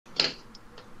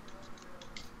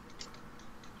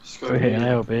We're hitting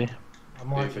A or B. I'm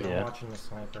watching the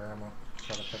sniper ammo.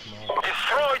 Try to pick them off.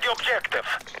 Destroy the objective.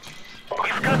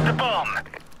 We've got the bomb.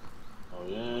 Oh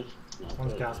yeah.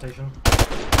 One's gas station.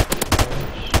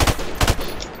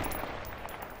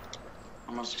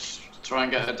 I must try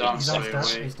and get it down He's straight on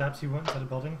steps. away. He steps. He went to the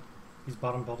building. He's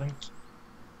bottom building.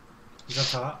 He's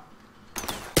up top.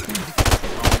 He's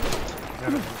got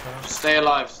a gunshot. Stay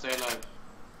alive, stay alive.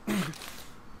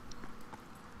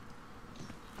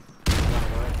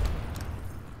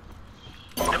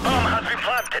 The bomb has been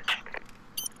planted.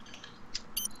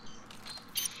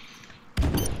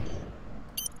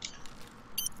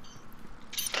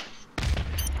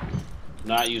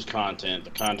 Not use content.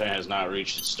 The content has not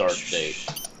reached its start date.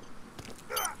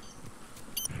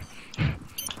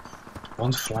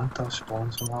 One's flanked out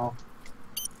spawn somehow.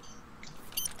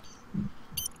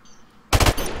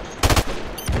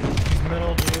 He's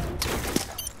middle, dude.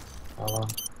 Hold on.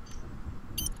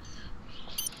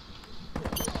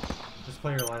 Just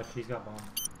play your life. He's got bomb.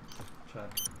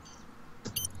 Check.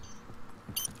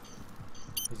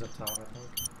 He's up top, I think.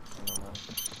 I don't know.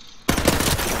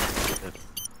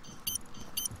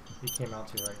 He came out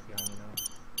to right behind you now.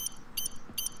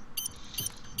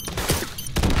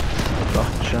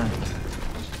 Oh,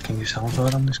 shit. Can you salvo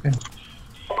on this game?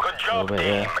 Good job, bit, team.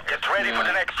 yeah. Get ready for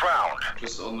the next round.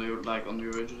 Just on the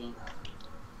original.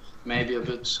 Maybe a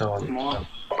bit So more.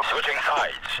 Switching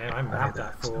sides. Damn, I mapped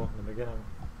that fool in the beginning.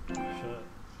 Shit.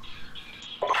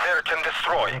 Search and I'm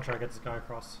destroy. gonna try to get this guy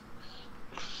across.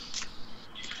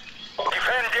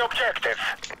 Defend the objective.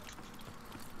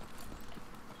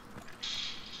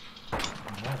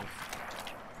 Nice.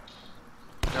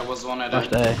 There was one at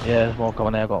Flashed A. Yeah, there's more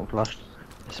coming A. I got him flashed.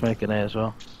 It's smoking A as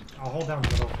well. I'll hold down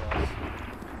middle for us.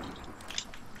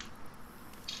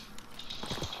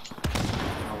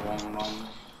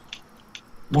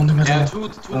 One in the Yeah, middle.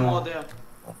 two more there.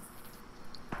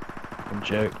 Fucking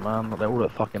joke, man. They're all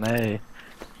at fucking A. It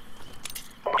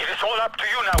is all up to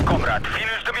you now, comrade.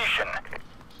 Finish the mission.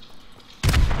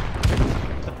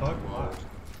 What the fuck? What?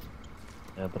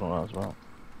 Yeah, I don't know as well.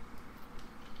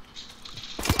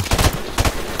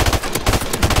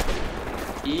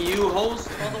 EU host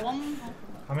for the one?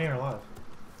 How many are alive?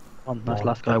 One, that's Oh,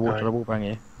 last guy that water, guy. I will bring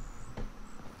you.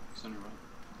 It's on your right.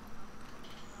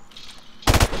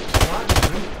 What,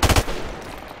 dude?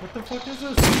 What the fuck is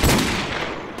this?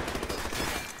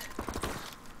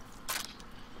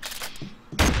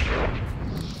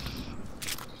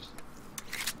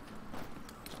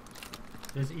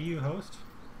 Is EU host?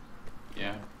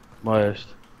 Yeah. Most.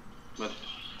 But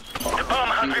The bomb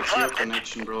I has think been it's your planted.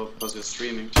 connection, bro, because you're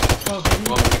streaming. Oh,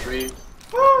 baby.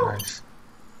 1v3. Nice.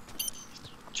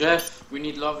 Jeff, we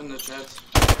need love in the chat.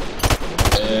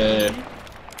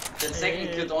 The second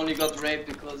kid only got raped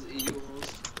because EU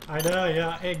host. I know,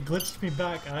 yeah. It glitched me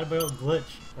back. I had my own glitch,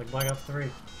 like Black Ops 3.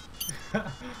 The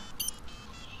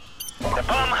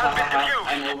bomb has been defused.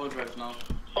 I'm overdrive now.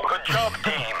 Good job,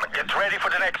 team. Get ready for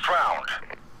the next round.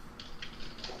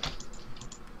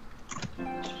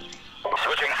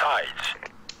 Switching sides.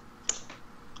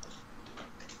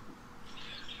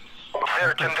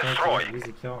 Search and destroy.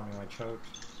 Easy kill on me, I choked.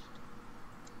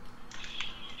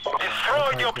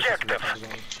 Destroy the objective.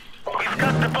 We've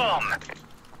got the bomb.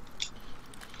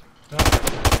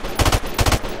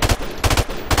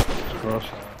 Cross.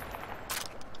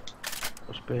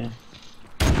 Cross B.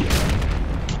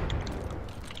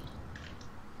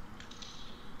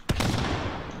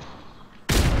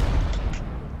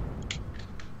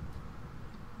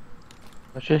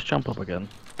 Let's just jump up again.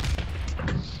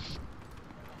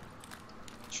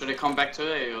 Should I come back to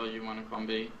A or you wanna come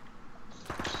B?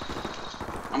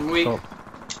 I'm weak. Top.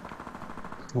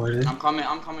 Where is he? I'm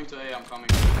coming to A, I'm coming.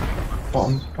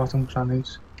 Bottom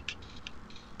grenades.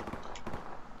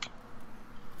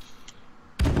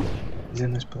 He's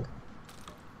in this building.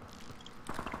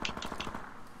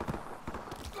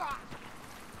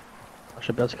 I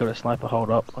should be able to get a sniper hold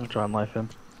up and try and knife him.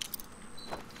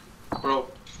 Bro,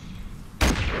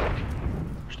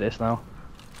 Watch this now.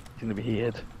 He's gonna be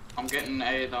heated. I'm getting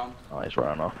A down. Oh, he's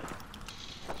right enough.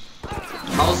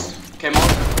 House came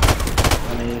out.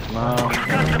 And he's now. We've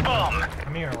got the bomb. How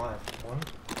many are alive? One?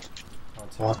 Oh,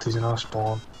 two. What? He's in our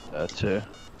spawn. Two.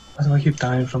 Why do I keep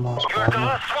dying from our You're the spawn?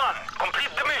 last one. Complete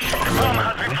the mission. The bomb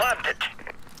has been planted.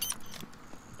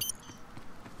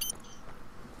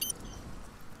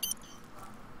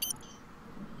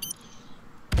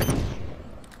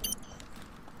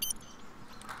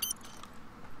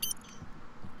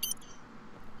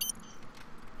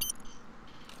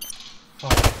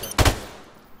 Fuck.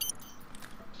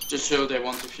 Just show they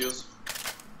want to fuse.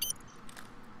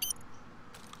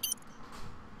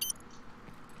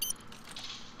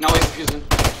 Now he's fusing.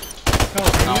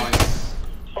 Let's go, baby. Nice.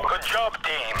 Good job,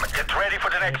 team. Get ready for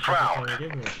the next round. Can you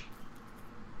give me?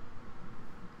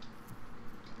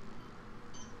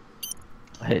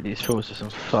 I hate these throws with some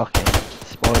fucking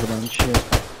Spider-Man shit.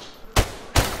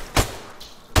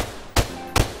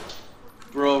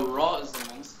 Bro, Raw is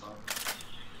a monster.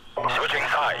 Switching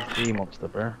sides. G monster,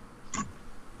 bro.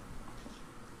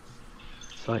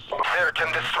 It's like, Search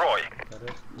and destroy. Got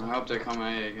it. I hope they come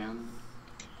A again.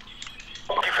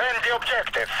 Defend the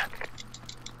objective.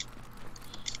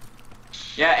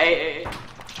 Yeah, A.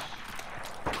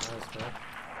 Nice, bro.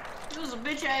 This was a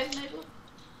bitch ass nigga.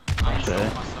 I ain't Okay.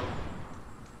 showing myself.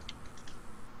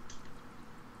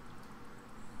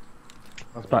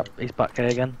 that's back, he's back here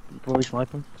again. Rory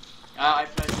sniping. I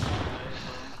flashed him.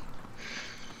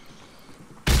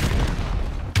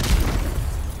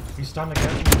 He's stunned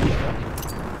again.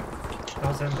 That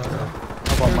was him, that was him.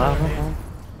 I want man.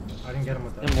 I didn't get him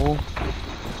with that. Him all.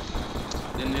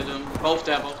 Didn't hit him. Both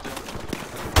there.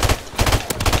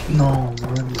 No,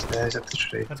 one is there, he's at the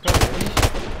tree. Let's go, baby.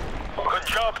 Good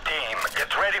job, team.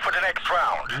 Get ready for the next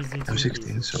round. Easy I'm to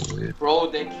 16, so weird.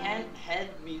 Bro, they can't head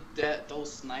me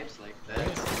those snipes like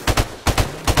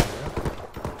that.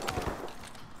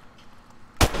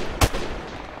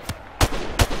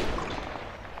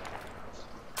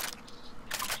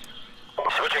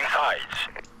 Switching sides.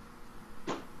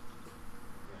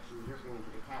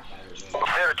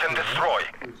 Search and destroy.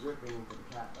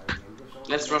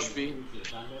 Let's rush B.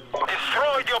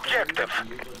 Destroy the objective.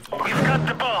 We've got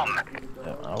the bomb.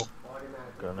 Yeah, I'll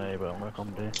go no, but I'm gonna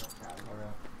come do.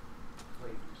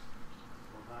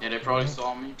 Yeah, they probably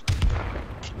saw me.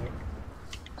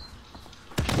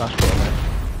 Flash ball, mate.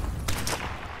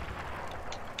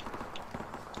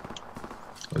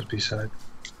 Let's B side.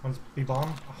 One's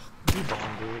B-bomb. Oh,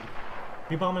 B-bomb, dude.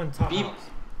 B-bomb in top B- house.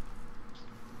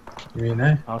 You mean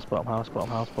A? House bottom, house bottom,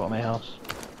 house bottom, A house.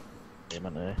 Yeah,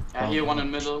 man, A. Yeah, here one in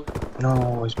middle.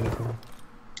 No, he's middle.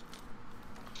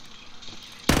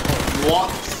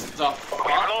 What the We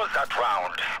fuck? lost that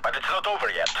round, but it's not over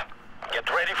yet. Get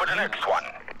ready for the next one.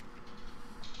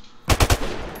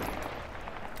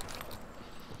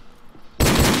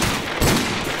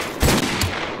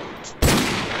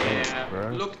 Yeah, bro.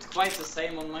 looked quite the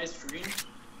same on my screen.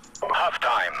 Half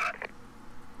time.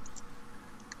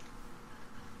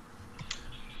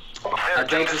 Search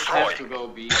They and just destroy. have to go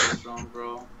B this round,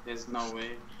 bro. There's no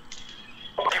way.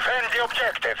 Defend the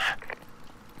objective.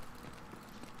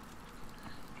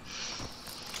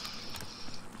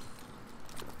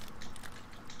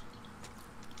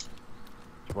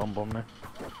 One bomb there.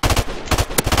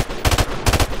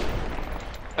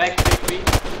 Back big B.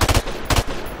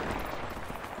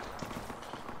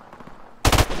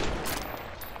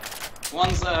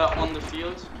 One's on the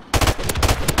field.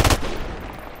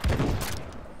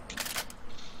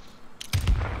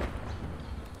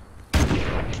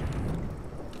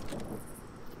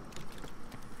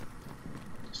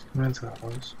 He's coming into that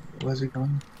house. Where's he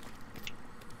going?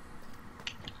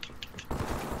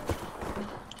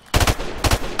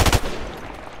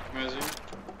 Where is he?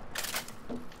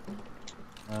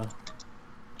 No.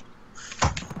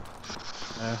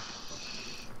 No.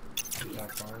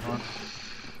 Back barn.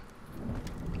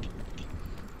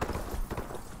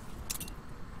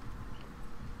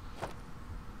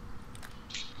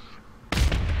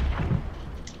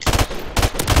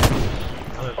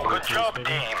 Good job,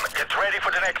 team. Get ready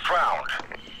for the next round.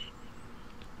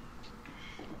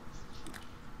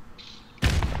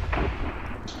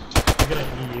 I'm gonna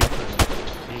EU for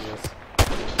Jesus.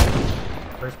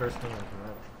 First person thing like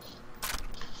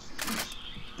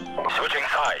Switching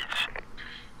sides.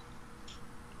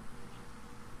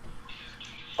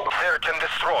 Search and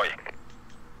destroy.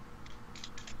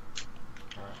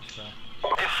 Alright, so.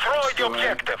 Destroy the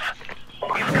objective.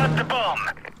 We've got the bomb.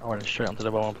 I went straight onto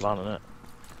the bomb and planted it.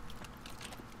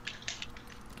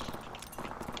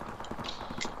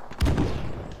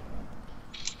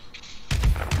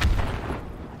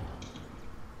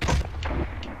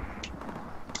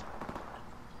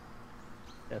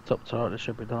 Yeah, top turret, it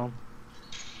should be down.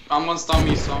 Someone's down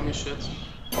me, saw me, shit.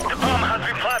 The bomb has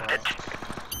been planted.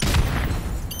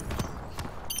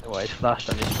 Anyway, he's flashed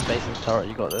and he's facing the turret,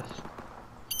 you got this.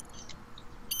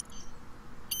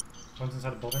 One's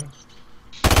inside the building.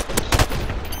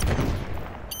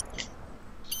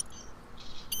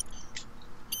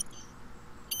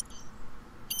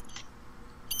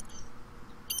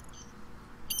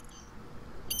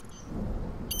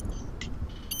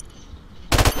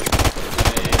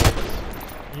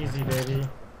 Easy, baby.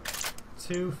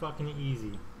 Too fucking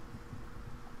easy.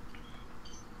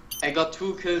 I got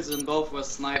 2 kills and both were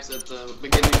snipes at the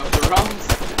beginning of the round.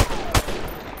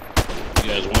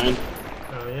 You guys win?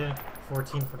 Oh yeah.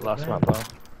 14 for Last today. map though.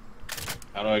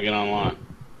 How do I get online?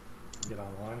 Get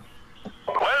online.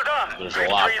 Well done. There's a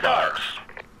Victory lock is box. ours.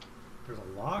 There's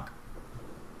a lock?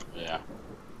 Yeah.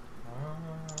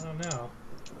 I don't know.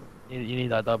 You need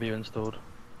that W installed.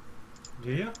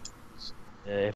 Do you? Yeah,